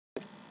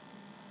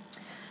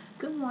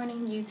Good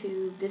morning,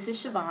 YouTube. This is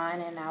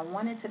Siobhan, and I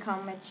wanted to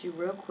come at you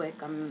real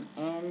quick. I'm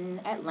in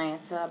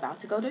Atlanta, about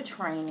to go to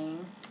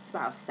training. It's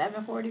about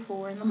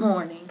 7:44 in the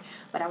morning,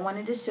 but I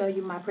wanted to show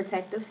you my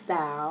protective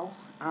style.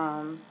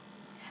 I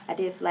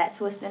did flat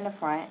twist in the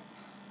front,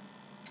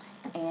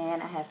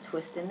 and I have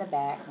twist in the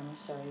back. Let me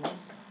show you.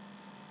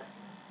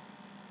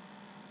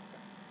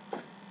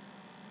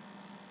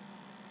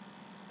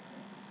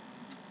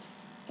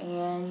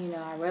 And you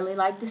know, I really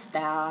like the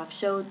style.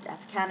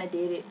 I've kind of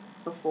did it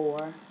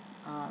before.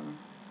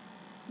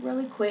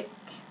 Really quick.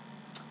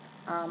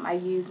 I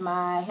use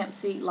my hemp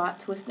seed lock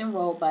twist and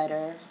roll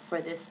butter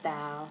for this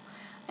style,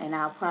 and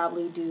I'll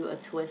probably do a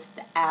twist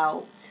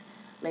out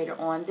later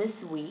on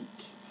this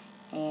week,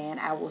 and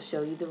I will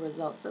show you the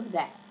results of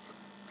that.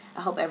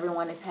 I hope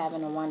everyone is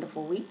having a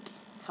wonderful week.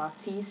 Talk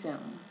to you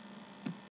soon.